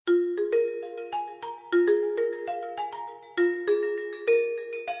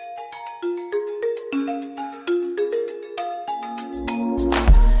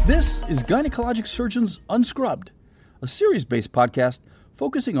This is Gynecologic Surgeons Unscrubbed, a series-based podcast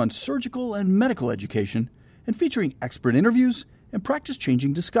focusing on surgical and medical education and featuring expert interviews and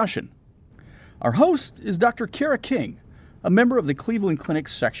practice-changing discussion. Our host is Dr. Kara King, a member of the Cleveland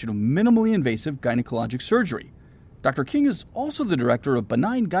Clinic's section of minimally invasive gynecologic surgery. Dr. King is also the director of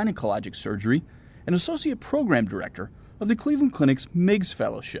benign gynecologic surgery and associate program director of the Cleveland Clinic's MIGS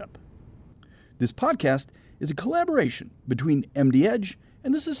Fellowship. This podcast is a collaboration between MD Edge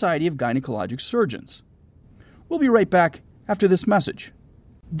and the Society of Gynecologic Surgeons. We'll be right back after this message.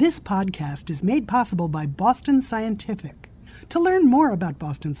 This podcast is made possible by Boston Scientific. To learn more about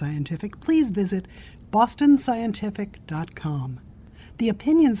Boston Scientific, please visit bostonscientific.com. The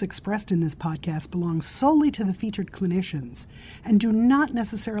opinions expressed in this podcast belong solely to the featured clinicians and do not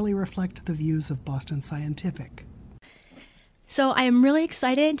necessarily reflect the views of Boston Scientific. So I am really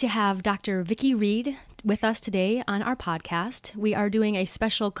excited to have Dr. Vicki Reed with us today on our podcast. We are doing a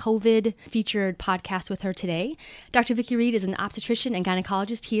special COVID-featured podcast with her today. Dr. Vicki Reed is an obstetrician and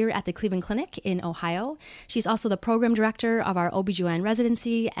gynecologist here at the Cleveland Clinic in Ohio. She's also the program director of our OBGYN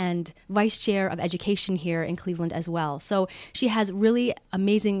residency and vice chair of education here in Cleveland as well. So she has really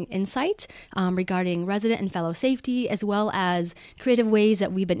amazing insight regarding resident and fellow safety, as well as creative ways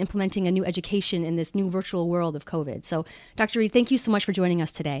that we've been implementing a new education in this new virtual world of COVID. So Dr. Reed, thank you so much for joining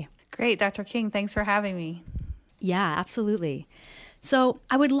us today. Great, Dr. King. Thanks for having me. Yeah, absolutely. So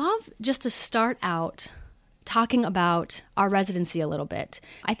I would love just to start out talking about our residency a little bit.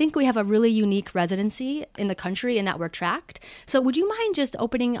 I think we have a really unique residency in the country in that we're tracked. So would you mind just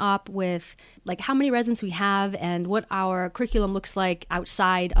opening up with like how many residents we have and what our curriculum looks like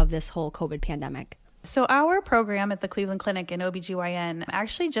outside of this whole COVID pandemic? So our program at the Cleveland Clinic in OBGYN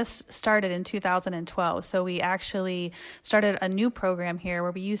actually just started in 2012. So we actually started a new program here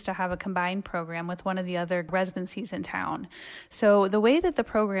where we used to have a combined program with one of the other residencies in town. So the way that the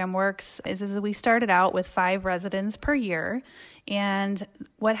program works is we started out with 5 residents per year. And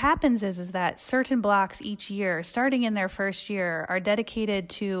what happens is that certain blocks each year, starting in their first year, are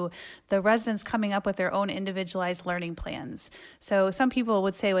dedicated to the residents coming up with their own individualized learning plans. So some people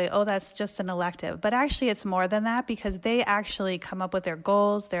would say, oh, that's just an elective. But actually, it's more than that because they actually come up with their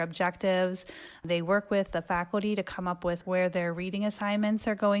goals, their objectives. They work with the faculty to come up with where their reading assignments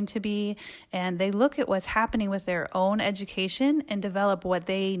are going to be. And they look at what's happening with their own education and develop what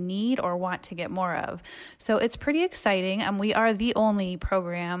they need or want to get more of. So it's pretty exciting. We are the only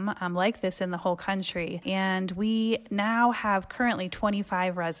program like this in the whole country. And we now have currently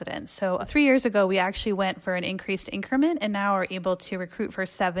 25 residents. So 3 years ago, we actually went for an increased increment and now are able to recruit for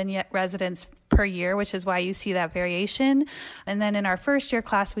 7 residents per year, which is why you see that variation. And then in our first year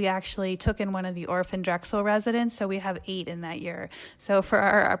class, we actually took in one of the orphan Drexel residents. So we have 8 in that year. So for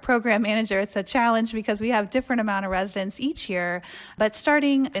our program manager, it's a challenge because we have different amount of residents each year. But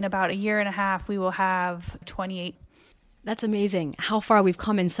starting in about a year and a half, we will have 28. That's amazing how far we've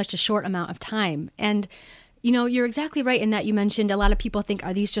come in such a short amount of time. And, you know, you're exactly right in that you mentioned a lot of people think,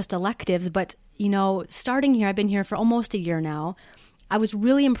 are these just electives? But, you know, starting here, I've been here for almost a year now. I was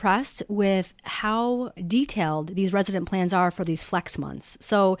really impressed with how detailed these resident plans are for these flex months.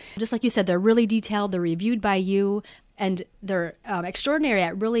 So just like you said, they're really detailed, they're reviewed by you, and they're extraordinary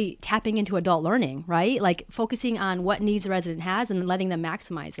at really tapping into adult learning, right? Like focusing on what needs the resident has and letting them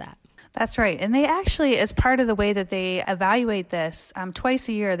maximize that. That's right. And they actually, as part of the way that they evaluate this, twice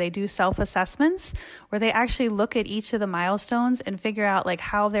a year, they do self-assessments where they actually look at each of the milestones and figure out like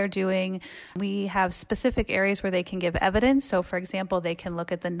how they're doing. We have specific areas where they can give evidence. So for example, they can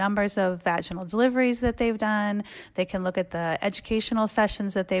look at the numbers of vaginal deliveries that they've done. They can look at the educational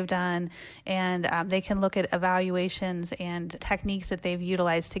sessions that they've done. And they can look at evaluations and techniques that they've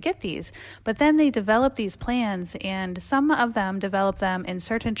utilized to get these. But then they develop these plans, and some of them develop them in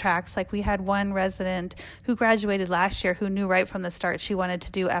certain tracks. Like we had one resident who graduated last year who knew right from the start she wanted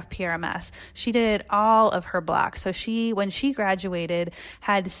to do FPRMS. She did all of her blocks. So when she graduated,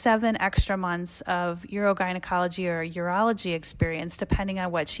 had 7 extra months of urogynecology or urology experience, depending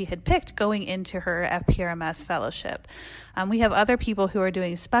on what she had picked going into her FPRMS fellowship. We have other people who are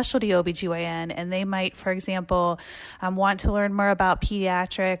doing specialty OBGYN, and they might, for example, want to learn more about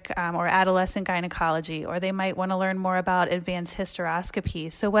pediatric or adolescent gynecology, or they might want to learn more about advanced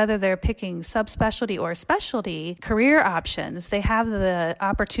hysteroscopy. So whether they're they're picking subspecialty or specialty career options, they have the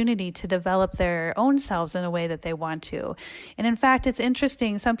opportunity to develop their own selves in a way that they want to. And in fact, it's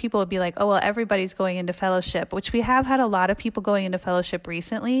interesting. Some people would be like, oh, well, everybody's going into fellowship, which we have had a lot of people going into fellowship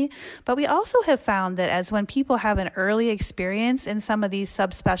recently. But we also have found that as when people have an early experience in some of these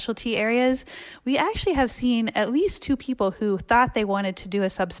subspecialty areas, we actually have seen at least 2 people who thought they wanted to do a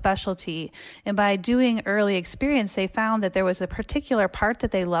subspecialty. And by doing early experience, they found that there was a particular part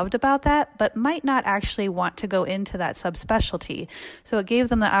that they loved about that, but might not actually want to go into that subspecialty. So it gave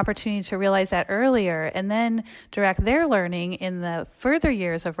them the opportunity to realize that earlier and then direct their learning in the further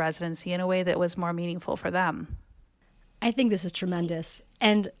years of residency in a way that was more meaningful for them. I think this is tremendous.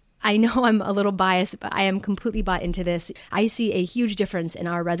 And I know I'm a little biased, but I am completely bought into this. I see a huge difference in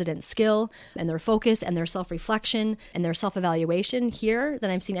our residents' skill and their focus and their self-reflection and their self-evaluation here than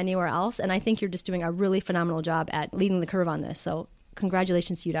I've seen anywhere else. And I think you're just doing a really phenomenal job at leading the curve on this. So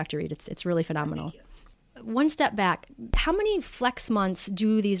congratulations to you, Dr. Reed. It's really phenomenal. One step back, how many flex months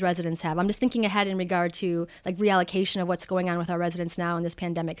do these residents have? I'm just thinking ahead in regard to like reallocation of what's going on with our residents now in this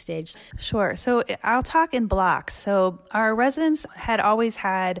pandemic stage. Sure. So I'll talk in blocks. So our residents had always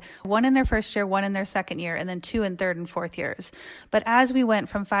had 1 in their first year, 1 in their second year, and then 2 in third and fourth years. But as we went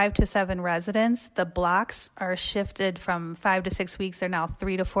from 5 to 7 residents, the blocks are shifted from 5 to 6 weeks. They're now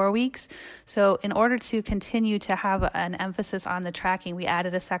 3 to 4 weeks. So in order to continue to have an emphasis on the tracking, we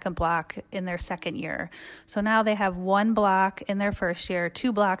added a second block in their second year. So now they have 1 block in their first year,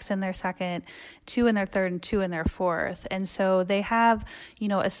 2 blocks in their second, 2 in their third, and 2 in their fourth. And so they have,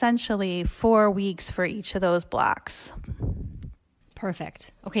 essentially 4 weeks for each of those blocks.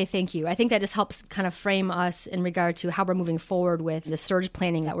 Perfect. Okay, thank you. I think that just helps kind of frame us in regard to how we're moving forward with the surge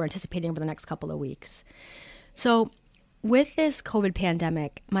planning that we're anticipating over the next couple of weeks. So with this COVID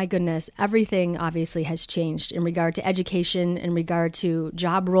pandemic, my goodness, everything obviously has changed in regard to education, in regard to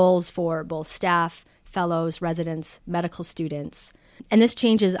job roles for both staff, fellows, residents, medical students. And this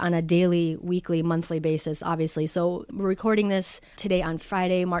changes on a daily, weekly, monthly basis, obviously. So we're recording this today on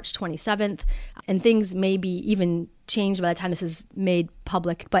Friday, March 27th, and things may be even changed by the time this is made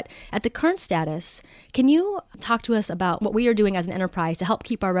public. But at the current status, can you talk to us about what we are doing as an enterprise to help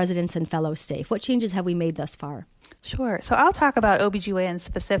keep our residents and fellows safe? What changes have we made thus far? Sure. So I'll talk about OBGYN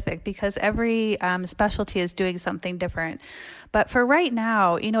specific because every specialty is doing something different. But for right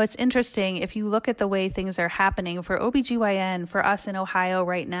now, it's interesting if you look at the way things are happening for OBGYN, for us in Ohio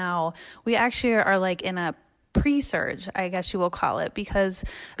right now, we actually are like in a pre-surge, I guess you will call it, because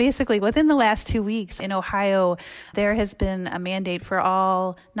basically within the last 2 weeks in Ohio, there has been a mandate for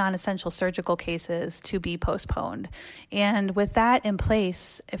all non-essential surgical cases to be postponed. And with that in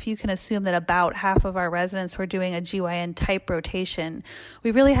place, if you can assume that about half of our residents were doing a GYN type rotation,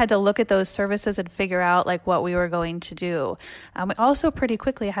 we really had to look at those services and figure out like what we were going to do. We also pretty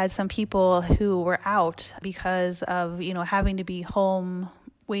quickly had some people who were out because of, having to be home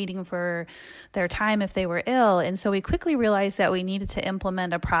waiting for their time if they were ill. And so we quickly realized that we needed to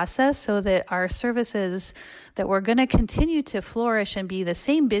implement a process so that our services that were going to continue to flourish and be the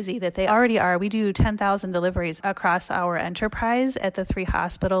same busy that they already are. We do 10,000 deliveries across our enterprise at the 3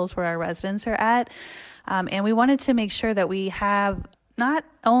 hospitals where our residents are at. And we wanted to make sure that we have not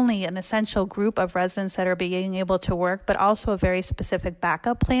only an essential group of residents that are being able to work, but also a very specific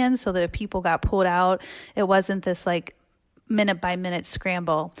backup plan so that if people got pulled out, it wasn't this like minute by minute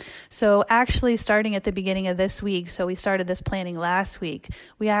scramble. So actually starting at the beginning of this week, so we started this planning last week,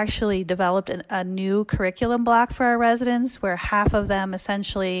 we actually developed a new curriculum block for our residents where half of them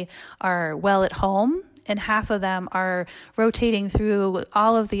essentially are well at home and half of them are rotating through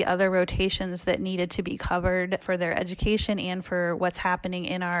all of the other rotations that needed to be covered for their education and for what's happening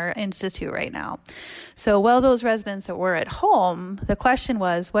in our institute right now. So while those residents that were at home, the question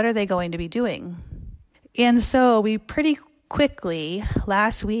was, what are they going to be doing? And so we pretty quickly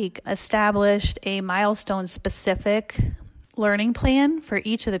last week established a milestone-specific learning plan for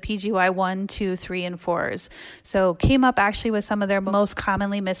each of the PGY 1, 2, 3, and 4s. So came up actually with some of their most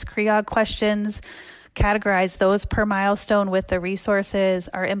commonly missed CREOG questions, categorize those per milestone with the resources,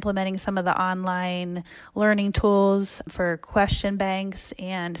 are implementing some of the online learning tools for question banks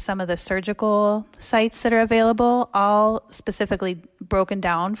and some of the surgical sites that are available, all specifically broken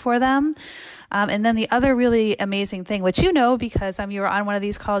down for them. And then the other really amazing thing, which because you were on one of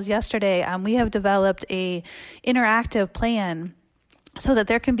these calls yesterday, we have developed a interactive plan so that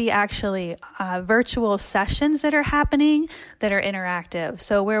there can be actually virtual sessions that are happening that are interactive.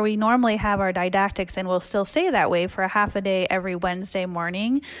 So where we normally have our didactics, and we'll still stay that way for a half a day every Wednesday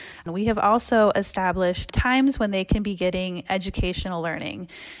morning, we have also established times when they can be getting educational learning.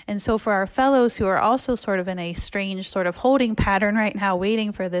 And so for our fellows who are also sort of in a strange sort of holding pattern right now,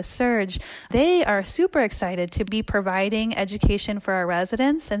 waiting for this surge, they are super excited to be providing education for our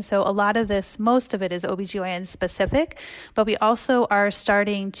residents. And so a lot of this, most of it is OBGYN specific, but we also are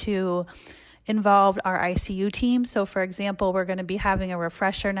starting to involve our ICU team. So for example, we're going to be having a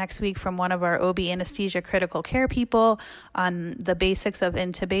refresher next week from one of our OB anesthesia critical care people on the basics of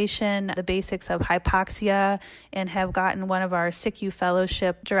intubation, the basics of hypoxia, and have gotten one of our SICU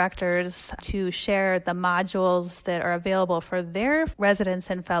fellowship directors to share the modules that are available for their residents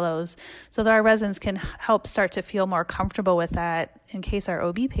and fellows so that our residents can help start to feel more comfortable with that in case our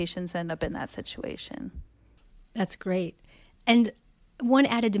OB patients end up in that situation. That's great. And one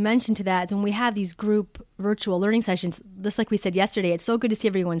added dimension to that is when we have these group virtual learning sessions, just like we said yesterday, it's so good to see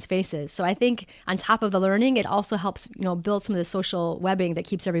everyone's faces. So I think on top of the learning, it also helps, build some of the social webbing that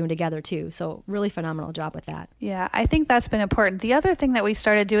keeps everyone together too. So really phenomenal job with that. Yeah, I think that's been important. The other thing that we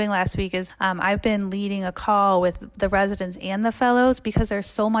started doing last week is I've been leading a call with the residents and the fellows because there's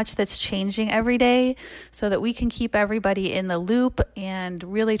so much that's changing every day so that we can keep everybody in the loop and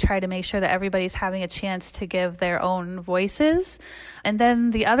really try to make sure that everybody's having a chance to give their own voices. And then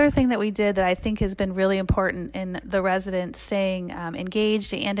the other thing that we did that I think has been really important in the residents staying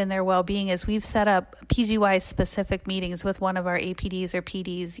engaged and in their well-being is we've set up PGY-specific meetings with one of our APDs or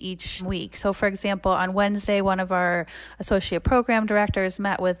PDs each week. So, for example, on Wednesday, one of our associate program directors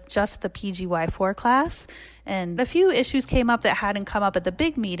met with just the PGY4 class, and a few issues came up that hadn't come up at the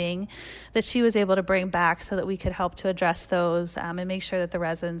big meeting that she was able to bring back so that we could help to address those and make sure that the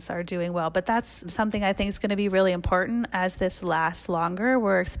residents are doing well. But that's something I think is going to be really important as this lasts longer.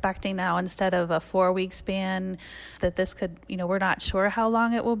 We're expecting now, instead of a 4-week span, that this could, we're not sure how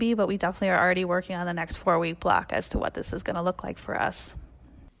long it will be, but we definitely are already working on the next 4-week block as to what this is going to look like for us.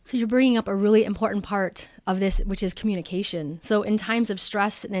 So you're bringing up a really important part of this, which is communication. So in times of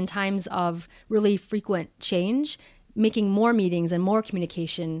stress and in times of really frequent change, making more meetings and more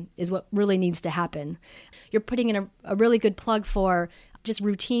communication is what really needs to happen. You're putting in a really good plug for just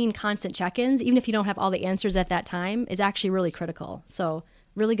routine, constant check-ins, even if you don't have all the answers at that time, is actually really critical. So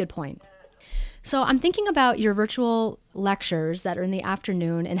really good point. So I'm thinking about your virtual lectures that are in the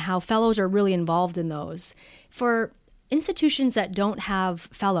afternoon and how fellows are really involved in those. For institutions that don't have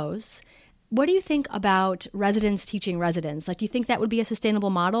fellows, what do you think about residents teaching residents? Like, do you think that would be a sustainable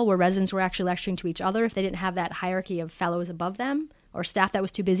model where residents were actually lecturing to each other if they didn't have that hierarchy of fellows above them? Or staff that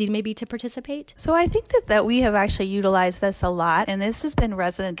was too busy maybe to participate? So I think that we have actually utilized this a lot, and this has been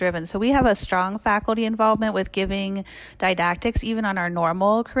resident driven. So we have a strong faculty involvement with giving didactics even on our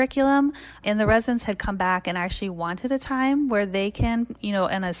normal curriculum, and the residents had come back and actually wanted a time where they can, in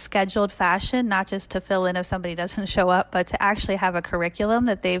a scheduled fashion, not just to fill in if somebody doesn't show up, but to actually have a curriculum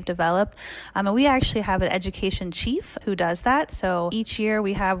that they've developed. And we actually have an education chief who does that. So each year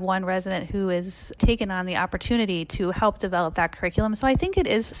we have one resident who is taken on the opportunity to help develop that curriculum. So I think it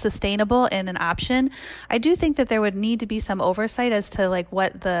is sustainable and an option. I do think that there would need to be some oversight as to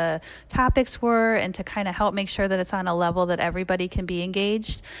what the topics were and to kind of help make sure that it's on a level that everybody can be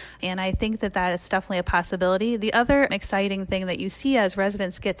engaged. And I think that is definitely a possibility. The other exciting thing that you see as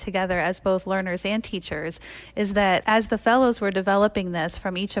residents get together as both learners and teachers is that as the fellows were developing this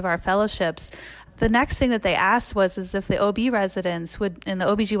from each of our fellowships, the next thing that they asked was if the OB residents and the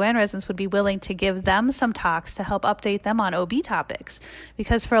OBGYN residents would be willing to give them some talks to help update them on OB topics.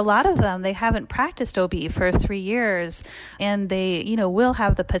 Because for a lot of them, they haven't practiced OB for 3 years, and they, will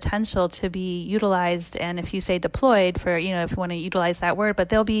have the potential to be utilized, and if you say deployed for, if you want to utilize that word, but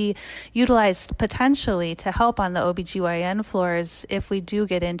they'll be utilized potentially to help on the OBGYN floors if we do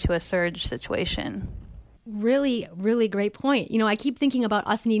get into a surge situation. Really, really great point. I keep thinking about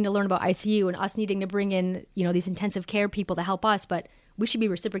us needing to learn about ICU and us needing to bring in, these intensive care people to help us, but we should be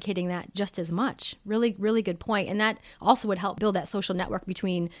reciprocating that just as much. Really, really good point. And that also would help build that social network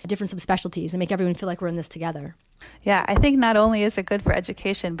between different subspecialties and make everyone feel like we're in this together. Yeah, I think not only is it good for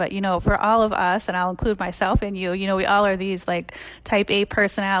education, but, for all of us, and I'll include myself in you, we all are these type A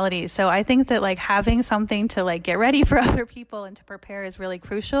personalities. So I think that having something to get ready for other people and to prepare is really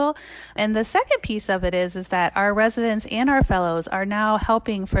crucial. And the second piece of it is that our residents and our fellows are now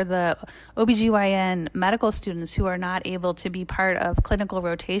helping for the OBGYN medical students who are not able to be part of clinical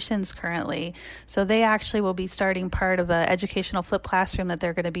rotations currently. So they actually will be starting part of an educational flip classroom that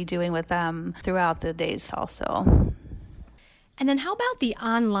they're going to be doing with them throughout the days also. And then how about the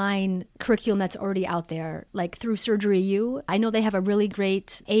online curriculum that's already out there, like through Surgery U? I know they have a really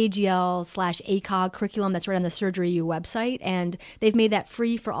great AGL/ACOG curriculum that's right on the Surgery U website, and they've made that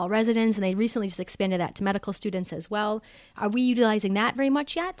free for all residents, and they recently just expanded that to medical students as well. Are we utilizing that very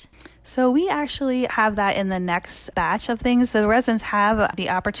much yet? So we actually have that in the next batch of things. The residents have the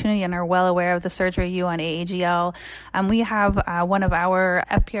opportunity and are well aware of the Surgery U on AAGL. We have one of our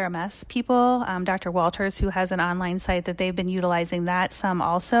FPRMS people, Dr. Walters, who has an online site that they've been utilizing that some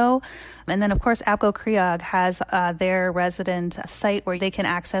also. And then, of course, APCO CREOG has their resident site where they can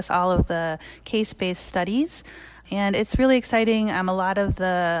access all of the case-based studies. And it's really exciting. A lot of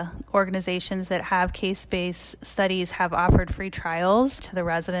the organizations that have case-based studies have offered free trials to the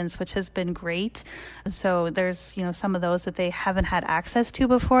residents, which has been great. So there's, some of those that they haven't had access to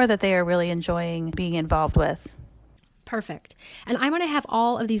before that they are really enjoying being involved with. Perfect. And I'm going to have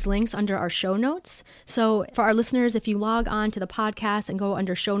all of these links under our show notes. So for our listeners, if you log on to the podcast and go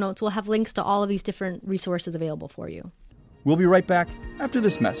under show notes, we'll have links to all of these different resources available for you. We'll be right back after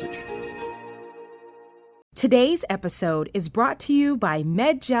this message. Today's episode is brought to you by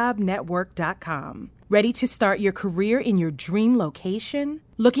MedJobNetwork.com. Ready to start your career in your dream location?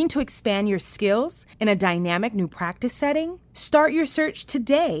 Looking to expand your skills in a dynamic new practice setting? Start your search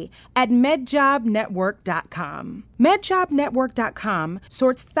today at MedJobNetwork.com. MedJobNetwork.com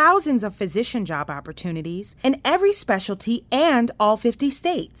sorts thousands of physician job opportunities in every specialty and all 50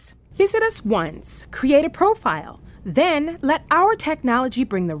 states. Visit us once, create a profile, then let our technology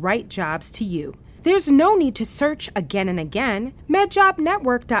bring the right jobs to you. There's no need to search again and again.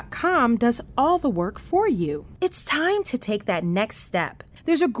 MedJobNetwork.com does all the work for you. It's time to take that next step.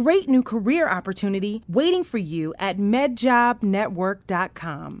 There's a great new career opportunity waiting for you at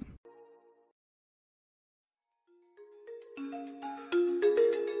MedJobNetwork.com.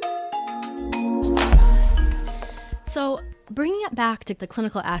 So bringing it back to the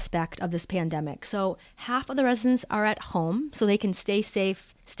clinical aspect of this pandemic. So half of the residents are at home so they can stay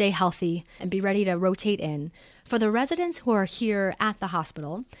safe, stay healthy, and be ready to rotate in. For the residents who are here at the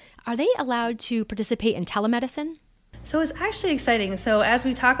hospital, are they allowed to participate in telemedicine? So it's actually exciting. So as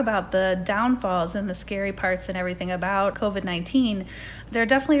we talk about the downfalls and the scary parts and everything about COVID-19, there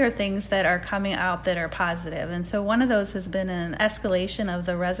definitely are things that are coming out that are positive. And so one of those has been an escalation of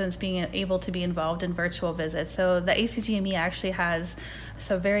the residents being able to be involved in virtual visits. So the ACGME actually has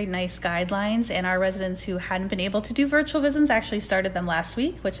some very nice guidelines, and our residents who hadn't been able to do virtual visits actually started them last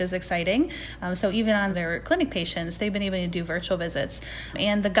week, which is exciting. So even on their clinic patients, they've been able to do virtual visits.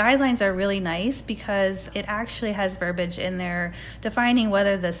 And the guidelines are really nice because it actually has verbiage in there defining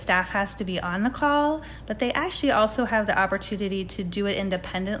whether the staff has to be on the call, but they actually also have the opportunity to do it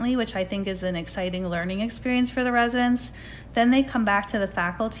independently, which I think is an exciting learning experience for the residents. Then they come back to the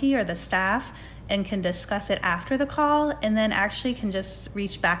faculty or the staff and can discuss it after the call, and then actually can just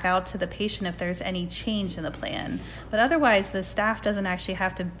reach back out to the patient if there's any change in the plan. But otherwise, the staff doesn't actually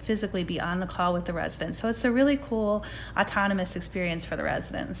have to physically be on the call with the residents. So it's a really cool autonomous experience for the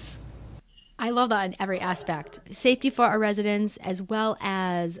residents. I love that in every aspect. Safety for our residents, as well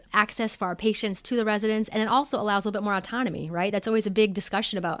as access for our patients to the residents, and it also allows a little bit more autonomy, right? That's always a big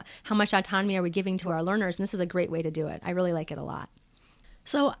discussion about how much autonomy are we giving to our learners, and this is a great way to do it. I really like it a lot.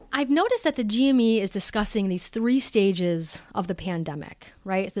 So I've noticed that the GME is discussing these 3 stages of the pandemic,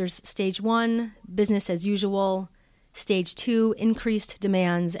 right? There's stage 1, business as usual, stage 2, increased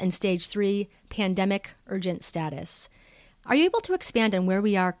demands, and stage 3, pandemic urgent status. Are you able to expand on where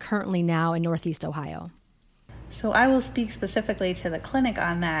we are currently now in Northeast Ohio? So I will speak specifically to the clinic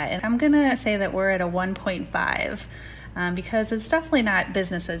on that, and I'm going to say that we're at a 1.5. Because it's definitely not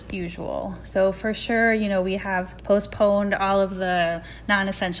business as usual. So for sure, we have postponed all of the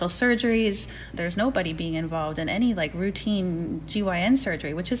non-essential surgeries. There's nobody being involved in any routine GYN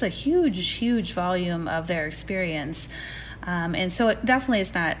surgery, which is a huge, huge volume of their experience. And so it definitely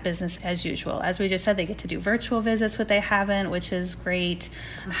is not business as usual. As we just said, they get to do virtual visits, what they haven't, which is great.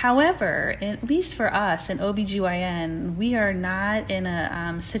 However, at least for us in OBGYN, we are not in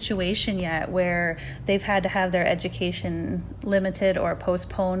a situation yet where they've had to have their education limited or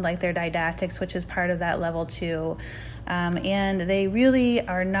postponed, like their didactics, which is part of that level 2. And they really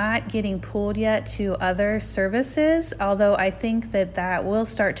are not getting pulled yet to other services, although I think that will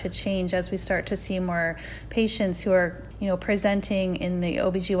start to change as we start to see more patients who are presenting in the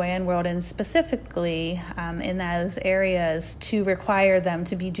OBGYN world, and specifically in those areas, to require them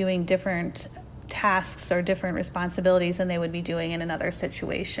to be doing different tasks or different responsibilities than they would be doing in another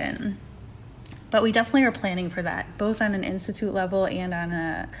situation. But we definitely are planning for that, both on an institute level and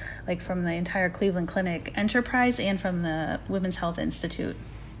on from the entire Cleveland Clinic enterprise and from the Women's Health Institute.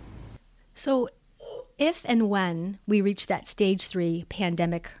 So If and when we reach that stage 3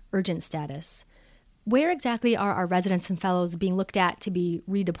 pandemic urgent status, where exactly are our residents and fellows being looked at to be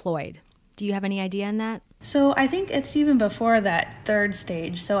redeployed? Do you have any idea on that? So I think it's even before that third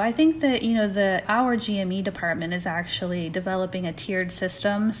stage. So I think that, our GME department is actually developing a tiered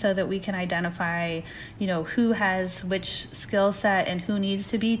system so that we can identify, who has which skill set and who needs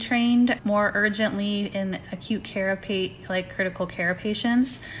to be trained more urgently in acute care like critical care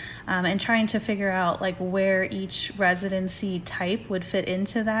patients, and trying to figure out like where each residency type would fit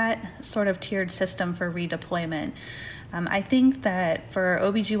into that sort of tiered system for redeployment. I think that for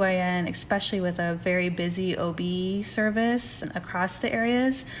OBGYN, especially with a very busy OB service across the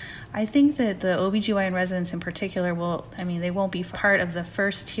areas, I think that the OBGYN residents in particular they won't be part of the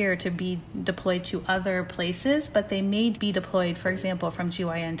first tier to be deployed to other places, but they may be deployed, for example, from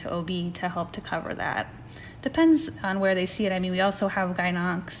GYN to OB to help to cover that. Depends on where they see it. We also have a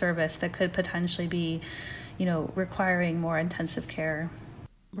gyn-onc service that could potentially be, requiring more intensive care.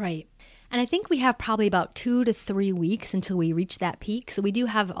 Right. And I think we have probably about 2 to 3 weeks until we reach that peak. So we do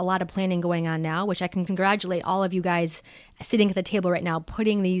have a lot of planning going on now, which I can congratulate all of you guys sitting at the table right now,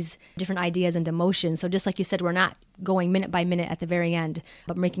 putting these different ideas into motion. So just like you said, we're not going minute by minute at the very end,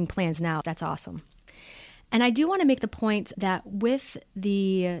 but making plans now. That's awesome. And I do want to make the point that with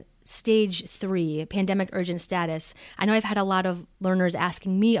the stage 3 pandemic urgent status, I know I've had a lot of learners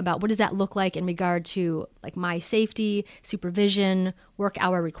asking me about what does that look like in regard to like my safety, supervision, work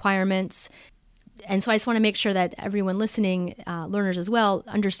hour requirements. And so I just want to make sure that everyone listening, learners as well,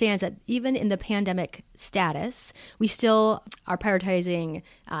 understands that even in the pandemic status, we still are prioritizing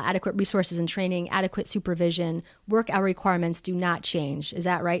adequate resources and training, adequate supervision. Work hour requirements do not change. Is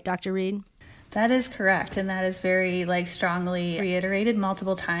that right, Dr. Reed? That is correct, and that is very strongly reiterated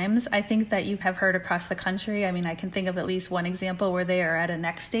multiple times. I think that you have heard across the country. I can think of at least one example where they are at a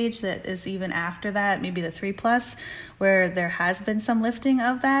next stage that is even after that, maybe the 3+, where there has been some lifting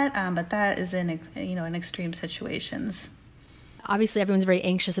of that, but that is in extreme situations. Obviously, everyone's very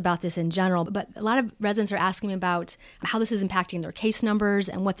anxious about this in general, but a lot of residents are asking me about how this is impacting their case numbers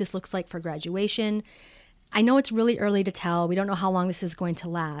and what this looks like for graduation. I know it's really early to tell. We don't know how long this is going to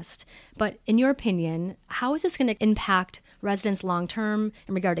last. But in your opinion, how is this going to impact residents long-term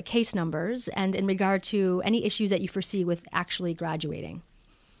in regard to case numbers and in regard to any issues that you foresee with actually graduating?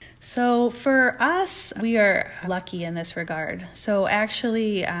 So for us, we are lucky in this regard. So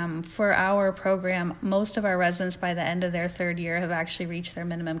actually, for our program, most of our residents by the end of their third year have actually reached their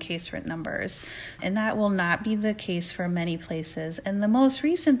minimum case rate numbers. And that will not be the case for many places. And the most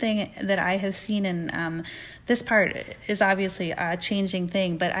recent thing that I have seen in this part is obviously a changing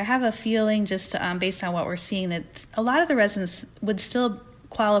thing, but I have a feeling just based on what we're seeing that a lot of the residents would still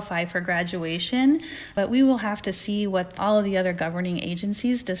qualify for graduation, but we will have to see what all of the other governing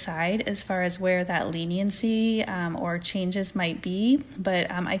agencies decide as far as where that leniency or changes might be.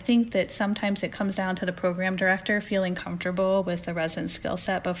 But I think that sometimes it comes down to the program director feeling comfortable with the resident skill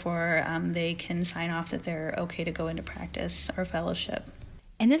set before they can sign off that they're okay to go into practice or fellowship.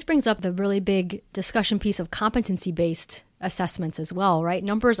 And this brings up the really big discussion piece of competency-based assessments as well, right?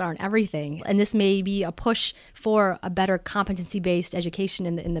 Numbers aren't everything. And this may be a push for a better competency-based education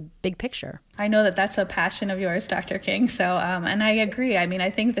in the big picture. I know that that's a passion of yours, Dr. King. So, and I agree. I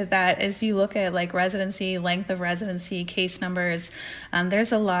think that as you look at residency, length of residency, case numbers,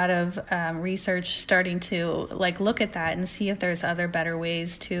 there's a lot of research starting to look at that and see if there's other better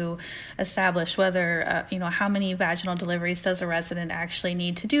ways to establish whether, how many vaginal deliveries does a resident actually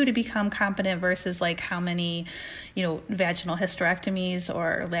need to do to become competent versus how many, vaginal hysterectomies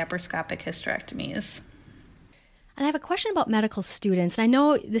or laparoscopic hysterectomies. And I have a question about medical students. And I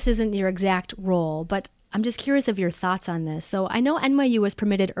know this isn't your exact role, but I'm just curious of your thoughts on this. So I know NYU has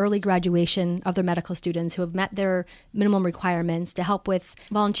permitted early graduation of their medical students who have met their minimum requirements to help with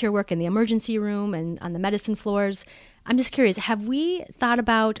volunteer work in the emergency room and on the medicine floors. I'm just curious, have we thought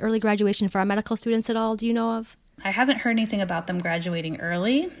about early graduation for our medical students at all? Do you know of? I haven't heard anything about them graduating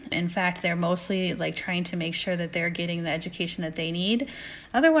early. In fact, they're mostly trying to make sure that they're getting the education that they need.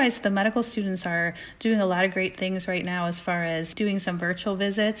 Otherwise, the medical students are doing a lot of great things right now as far as doing some virtual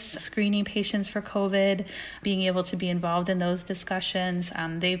visits, screening patients for COVID, being able to be involved in those discussions.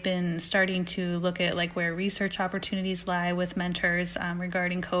 They've been starting to look at where research opportunities lie with mentors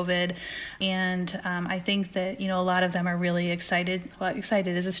regarding COVID. And I think that, a lot of them are really excited. Well,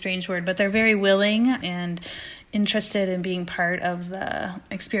 excited is a strange word, but they're very willing and interested in being part of the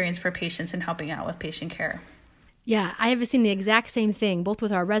experience for patients and helping out with patient care. Yeah, I have seen the exact same thing, both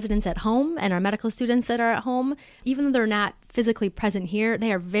with our residents at home and our medical students that are at home. Even though they're not physically present here,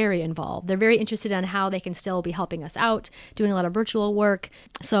 they are very involved. They're very interested in how they can still be helping us out, doing a lot of virtual work.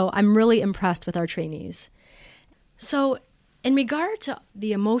 So I'm really impressed with our trainees. So in regard to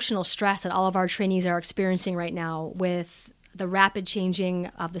the emotional stress that all of our trainees are experiencing right now with the rapid changing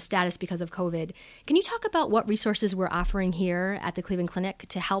of the status because of COVID, can you talk about what resources we're offering here at the Cleveland Clinic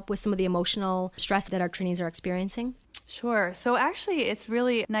to help with some of the emotional stress that our trainees are experiencing? Sure. So actually, it's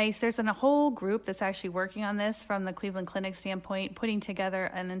really nice. There's a whole group that's actually working on this from the Cleveland Clinic standpoint, putting together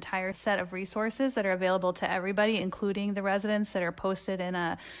an entire set of resources that are available to everybody, including the residents, that are posted in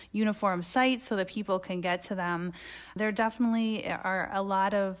a uniform site so that people can get to them. There definitely are a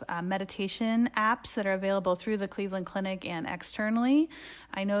lot of meditation apps that are available through the Cleveland Clinic and externally.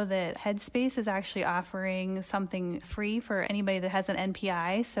 I know that Headspace is actually offering something free for anybody that has an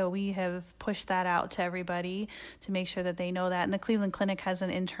NPI, so we have pushed that out to everybody to make sure that they know that. And the Cleveland Clinic has an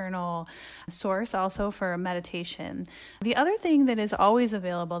internal source also for meditation. The other thing that is always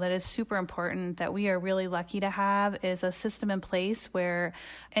available that is super important that we are really lucky to have is a system in place where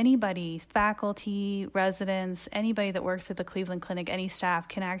anybody, faculty, residents, anybody that works at the Cleveland Clinic, any staff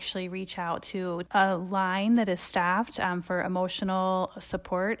can actually reach out to a line that is staffed for emotional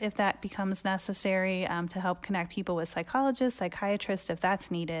support if that becomes necessary, to help connect people with psychologists, psychiatrists if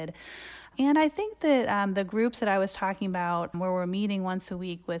that's needed. And I think that the groups that I was talking about, where we're meeting once a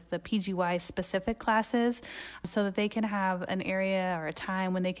week with the PGY specific classes, so that they can have an area or a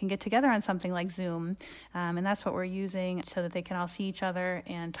time when they can get together on something like Zoom. And that's what we're using so that they can all see each other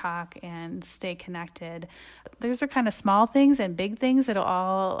and talk and stay connected. Those are kind of small things and big things that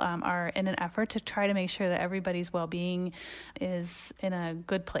all are in an effort to try to make sure that everybody's well-being is in a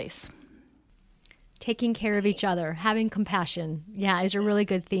good place. Taking care of each other, having compassion. Yeah, these are really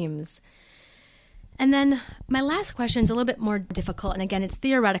good themes. And then my last question is a little bit more difficult. And again, it's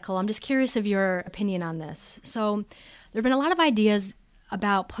theoretical. I'm just curious of your opinion on this. So there have been a lot of ideas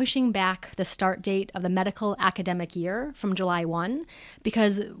about pushing back the start date of the medical academic year from July 1,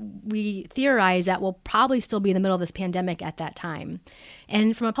 because we theorize that we'll probably still be in the middle of this pandemic at that time.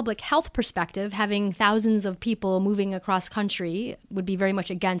 And from a public health perspective, having thousands of people moving across country would be very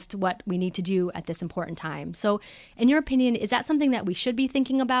much against what we need to do at this important time. So in your opinion, is that something that we should be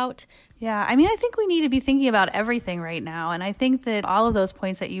thinking about? Yeah, I mean, I think we need to be thinking about everything right now. And I think that all of those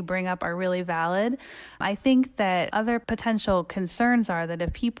points that you bring up are really valid. I think that other potential concerns are that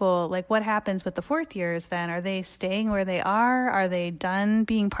if people, like what happens with the fourth years then? Are they staying where they are? Are they done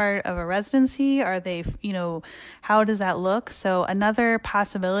being part of a residency? Are they, how does that look? So another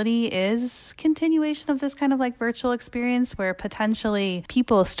possibility is continuation of this kind of like virtual experience where potentially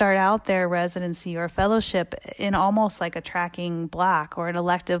people start out their residency or fellowship in almost like a tracking block or an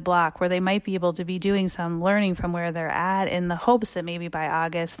elective block where they might be able to be doing some learning from where they're at in the hopes that maybe by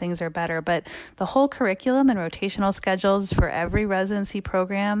August things are better. But the whole curriculum and rotational schedules for every residency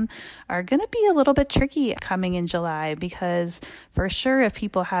program are going to be a little bit tricky coming in July, because for sure if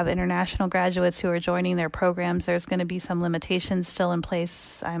people have international graduates who are joining their programs, there's going to be some limitations still in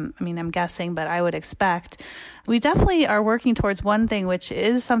place. I'm guessing, but I would expect. We definitely are working towards one thing, which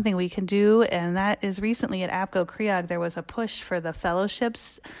is something we can do, and that is recently at APCO CREOG, there was a push for the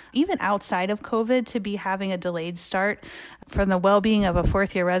fellowships, even outside of COVID, to be having a delayed start from the well-being of a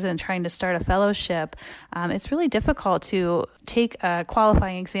fourth-year resident trying to start a fellowship. It's really difficult to take a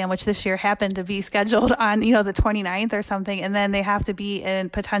qualifying exam, which this year happened to be scheduled on, the 29th or something, and then they have to be in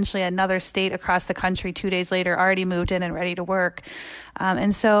potentially another state across the country 2 days later, already moved in and ready to work.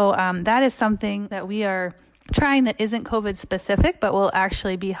 And so that is something that we are trying that isn't COVID specific, but will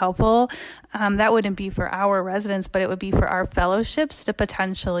actually be helpful. That wouldn't be for our residents, but it would be for our fellowships to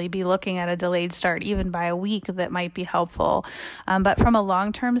potentially be looking at a delayed start, even by a week, that might be helpful. But from a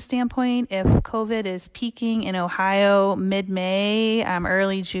long-term standpoint, if COVID is peaking in Ohio mid-May,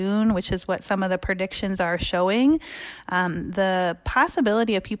 early June, which is what some of the predictions are showing, the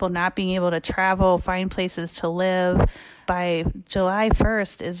possibility of people not being able to travel, find places to live by July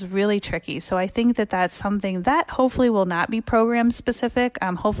 1st is really tricky. So I think that that's something that hopefully will not be program specific.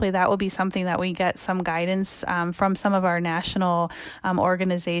 Hopefully that will be something that we get some guidance from some of our national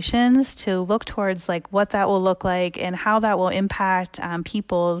organizations to look towards, like what that will look like and how that will impact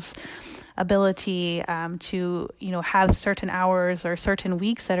people's ability to, have certain hours or certain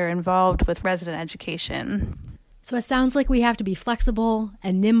weeks that are involved with resident education. So it sounds like we have to be flexible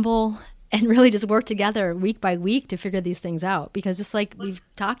and nimble and really just work together week by week to figure these things out, because just like we've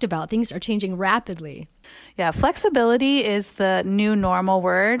talked about, things are changing rapidly. Yeah, flexibility is the new normal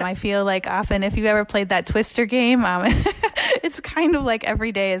word. I feel like often if you ever played that Twister game, it's kind of like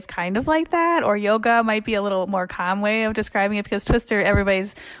every day is kind of like that, or yoga might be a little more calm way of describing it, because Twister,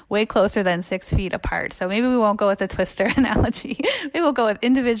 everybody's way closer than 6 feet apart. So maybe we won't go with the Twister analogy. Maybe we'll go with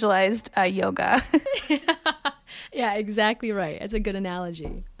individualized yoga. Yeah, exactly right. That's a good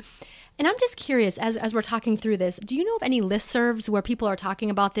analogy. And I'm just curious, as we're talking through this, do you know of any listservs where people are talking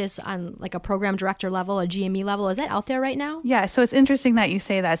about this on like a program director level, a GME level? Is that out there right now? Yeah, so it's interesting that you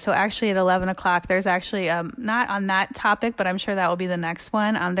say that. So actually at 11 o'clock, there's actually, not on that topic, but I'm sure that will be the next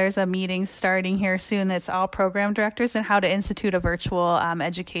one. There's a meeting starting here soon that's all program directors and how to institute a virtual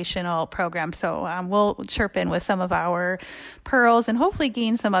educational program. So we'll chirp in with some of our pearls and hopefully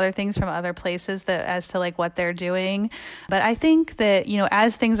gain some other things from other places that as to like what they're doing. But I think that,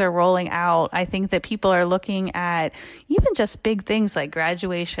 as things are rolling out, I think that people are looking at even just big things like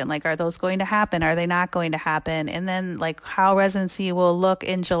graduation, like are those going to happen? Are they not going to happen? And then like how residency will look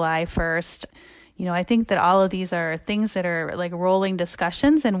in July 1st. I think that all of these are things that are like rolling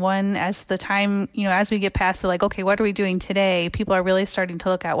discussions. And one, as the time, as we get past the like, okay, what are we doing today? People are really starting to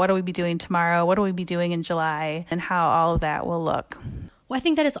look at what will we be doing tomorrow? What will we be doing in July? And how all of that will look. Well, I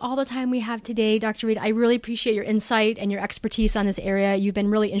think that is all the time we have today, Dr. Reed. I really appreciate your insight and your expertise on this area. You've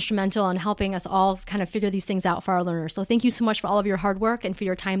been really instrumental in helping us all kind of figure these things out for our learners. So thank you so much for all of your hard work and for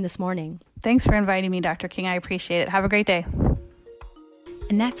your time this morning. Thanks for inviting me, Dr. King. I appreciate it. Have a great day.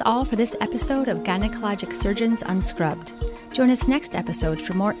 And that's all for this episode of Gynecologic Surgeons Unscrubbed. Join us next episode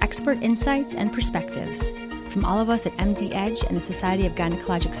for more expert insights and perspectives. From all of us at MD Edge and the Society of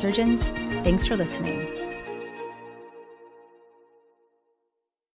Gynecologic Surgeons, thanks for listening.